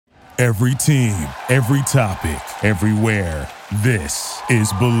Every team, every topic, everywhere. This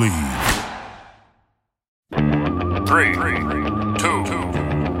is Believe. 3, 2,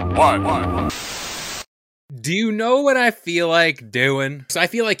 1. Do you know what I feel like doing? So I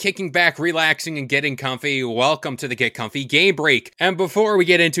feel like kicking back, relaxing, and getting comfy. Welcome to the Get Comfy Game Break. And before we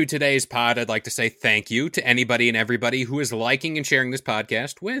get into today's pod, I'd like to say thank you to anybody and everybody who is liking and sharing this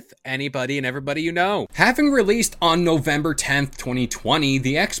podcast with anybody and everybody you know. Having released on November 10th, 2020,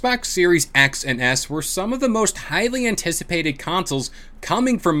 the Xbox Series X and S were some of the most highly anticipated consoles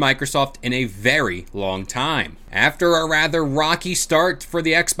coming from Microsoft in a very long time. After a rather rocky start for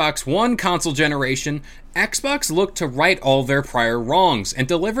the Xbox One console generation, Xbox looked to right all their prior wrongs and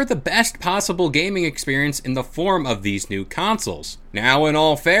deliver the best possible gaming experience in the form of these new consoles. Now, in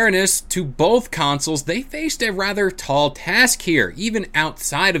all fairness to both consoles, they faced a rather tall task here, even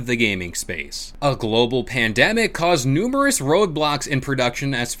outside of the gaming space. A global pandemic caused numerous roadblocks in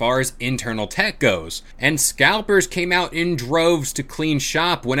production as far as internal tech goes, and scalpers came out in droves to clean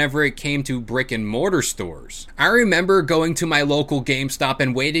shop whenever it came to brick and mortar stores. I remember going to my local GameStop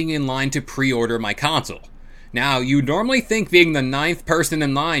and waiting in line to pre-order my console. Now, you'd normally think being the 9th person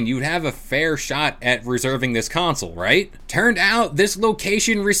in line, you'd have a fair shot at reserving this console, right? Turned out, this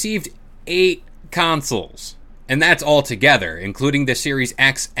location received 8 consoles. And that's all together, including the Series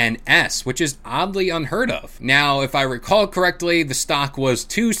X and S, which is oddly unheard of. Now, if I recall correctly, the stock was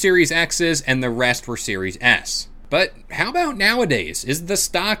 2 Series X's and the rest were Series S. But how about nowadays? Is the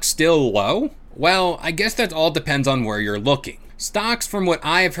stock still low? Well, I guess that all depends on where you're looking. Stocks, from what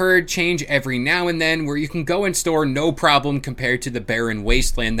I've heard, change every now and then, where you can go in store no problem compared to the barren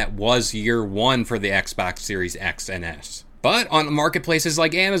wasteland that was year one for the Xbox Series X and S. But on marketplaces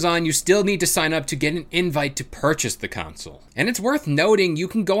like Amazon, you still need to sign up to get an invite to purchase the console. And it's worth noting, you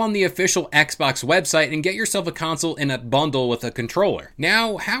can go on the official Xbox website and get yourself a console in a bundle with a controller.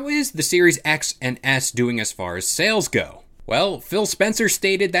 Now, how is the Series X and S doing as far as sales go? Well, Phil Spencer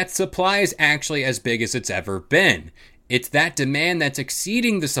stated that supply is actually as big as it's ever been. It's that demand that's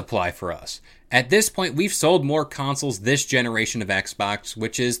exceeding the supply for us. At this point, we've sold more consoles this generation of Xbox,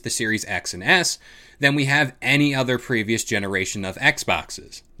 which is the Series X and S, than we have any other previous generation of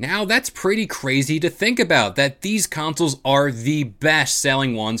Xboxes. Now, that's pretty crazy to think about, that these consoles are the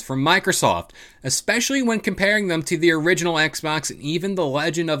best-selling ones from Microsoft, especially when comparing them to the original Xbox and even the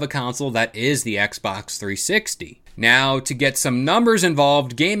legend of a console that is the Xbox 360. Now, to get some numbers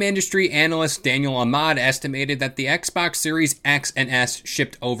involved, game industry analyst Daniel Ahmad estimated that the Xbox Series X and S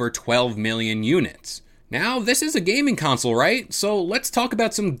shipped over 12 million units. Now, this is a gaming console, right? So let's talk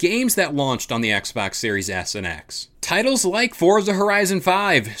about some games that launched on the Xbox Series S and X. Titles like Forza Horizon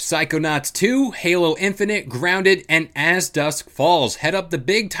 5, Psychonauts 2, Halo Infinite, Grounded, and As Dusk Falls head up the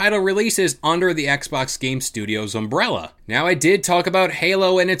big title releases under the Xbox Game Studios umbrella. Now, I did talk about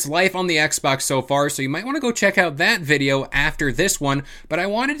Halo and its life on the Xbox so far, so you might want to go check out that video after this one, but I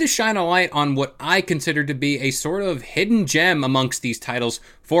wanted to shine a light on what I consider to be a sort of hidden gem amongst these titles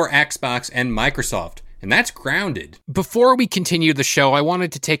for Xbox and Microsoft. And that's Grounded. Before we continue the show, I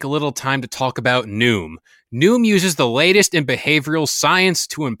wanted to take a little time to talk about Noom. Noom uses the latest in behavioral science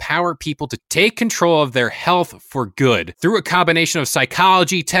to empower people to take control of their health for good through a combination of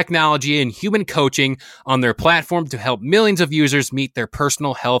psychology, technology, and human coaching on their platform to help millions of users meet their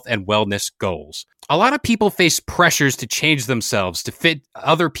personal health and wellness goals. A lot of people face pressures to change themselves to fit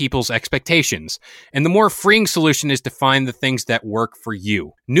other people's expectations, and the more freeing solution is to find the things that work for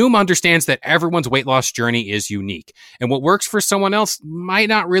you. Noom understands that everyone's weight loss journey is unique, and what works for someone else might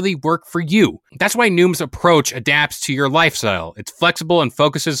not really work for you. That's why Noom's approach adapts to your lifestyle. It's flexible and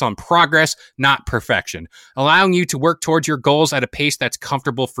focuses on progress, not perfection, allowing you to work towards your goals at a pace that's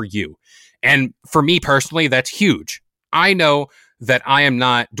comfortable for you. And for me personally, that's huge. I know that I am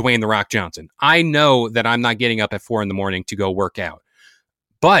not Dwayne The Rock Johnson. I know that I'm not getting up at 4 a.m. to go work out.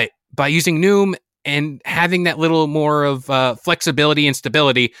 But by using Noom and having that little more of flexibility and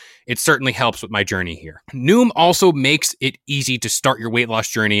stability, it certainly helps with my journey here. Noom also makes it easy to start your weight loss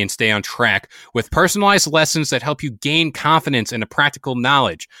journey and stay on track with personalized lessons that help you gain confidence and a practical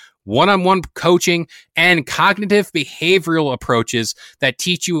knowledge. One-on-one coaching, and cognitive behavioral approaches that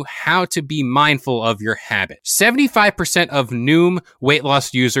teach you how to be mindful of your habits. 75% of Noom weight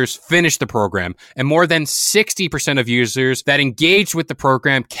loss users finished the program, and more than 60% of users that engaged with the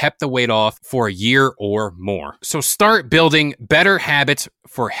program kept the weight off for a year or more. So start building better habits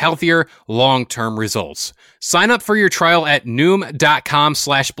for healthier, long-term results. Sign up for your trial at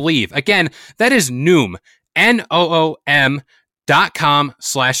Noom.com/believe. Again, that is Noom, Noom.com/believe.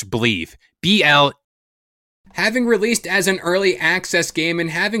 BLEAV. Having released as an early access game and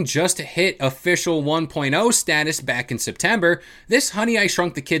having just hit official 1.0 status back in September, this Honey, I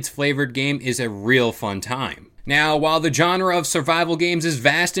Shrunk the Kids flavored game is a real fun time. Now, while the genre of survival games is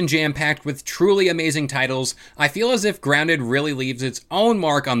vast and jam-packed with truly amazing titles, I feel as if Grounded really leaves its own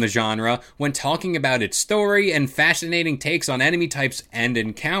mark on the genre when talking about its story and fascinating takes on enemy types and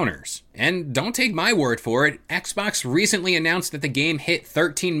encounters. And don't take my word for it, Xbox recently announced that the game hit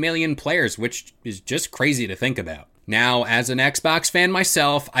 13 million players, which is just crazy to think about. Now, as an Xbox fan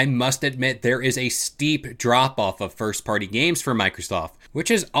myself, I must admit there is a steep drop-off of first-party games for Microsoft, which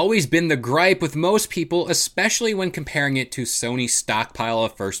has always been the gripe with most people, especially when comparing it to Sony's stockpile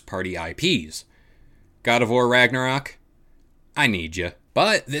of first-party IPs. God of War Ragnarok? I need ya.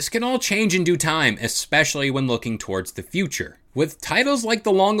 But this can all change in due time, especially when looking towards the future. With titles like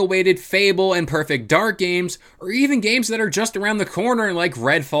the long-awaited Fable and Perfect Dark games, or even games that are just around the corner like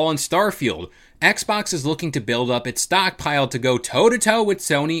Redfall and Starfield, Xbox is looking to build up its stockpile to go toe-to-toe with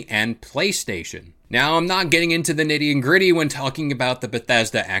Sony and PlayStation. Now, I'm not getting into the nitty and gritty when talking about the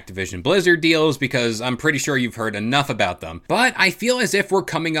Bethesda Activision Blizzard deals because I'm pretty sure you've heard enough about them. But I feel as if we're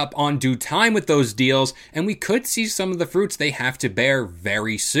coming up on due time with those deals and we could see some of the fruits they have to bear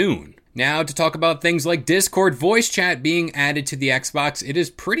very soon. Now, to talk about things like Discord voice chat being added to the Xbox, it is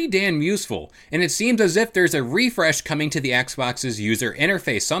pretty damn useful, and it seems as if there's a refresh coming to the Xbox's user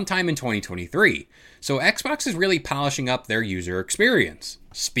interface sometime in 2023. So Xbox is really polishing up their user experience.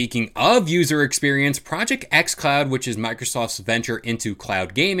 Speaking of user experience, Project xCloud, which is Microsoft's venture into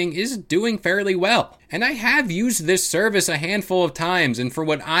cloud gaming, is doing fairly well. And I have used this service a handful of times, and for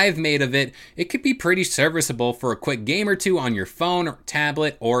what I've made of it, it could be pretty serviceable for a quick game or two on your phone, or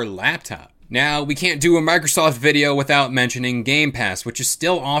tablet, or laptop. Now, we can't do a Microsoft video without mentioning Game Pass, which is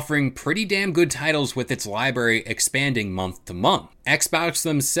still offering pretty damn good titles with its library expanding month to month. Xbox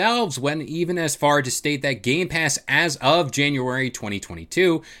themselves went even as far to state that Game Pass as of January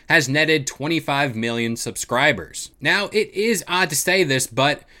 2022 has netted 25 million subscribers. Now, it is odd to say this,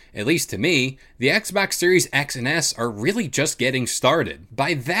 but at least to me, the Xbox Series X and S are really just getting started.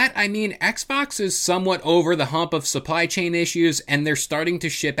 By that, I mean Xbox is somewhat over the hump of supply chain issues and they're starting to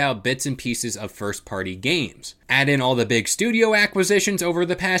ship out bits and pieces of first-party games. Add in all the big studio acquisitions over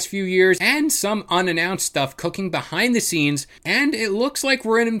the past few years and some unannounced stuff cooking behind the scenes, and it looks like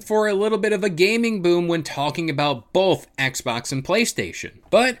we're in for a little bit of a gaming boom when talking about both Xbox and PlayStation.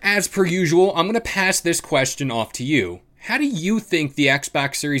 But as per usual, I'm going to pass this question off to you. How do you think the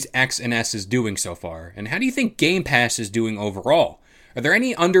Xbox Series X and S is doing so far? And how do you think Game Pass is doing overall? Are there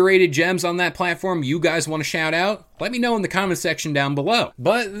any underrated gems on that platform you guys want to shout out? Let me know in the comment section down below.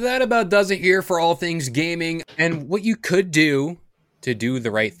 But that about does it here for all things gaming. And what you could do to do the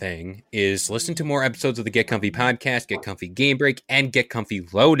right thing is listen to more episodes of the Get Comfy podcast, Get Comfy Game Break, and Get Comfy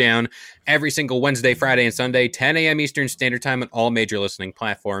Lowdown every single Wednesday, Friday, and Sunday, 10 a.m. Eastern Standard Time on all major listening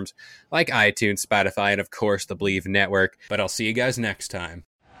platforms like iTunes, Spotify, and of course the Believe Network. But I'll see you guys next time.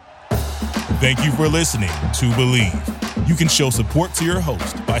 Thank you for listening to Believe. You can show support to your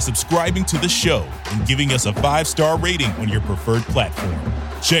host by subscribing to the show and giving us a 5-star rating on your preferred platform.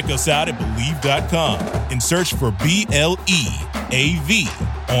 Check us out at Believe.com and search for BLEAV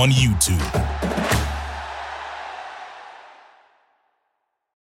on YouTube.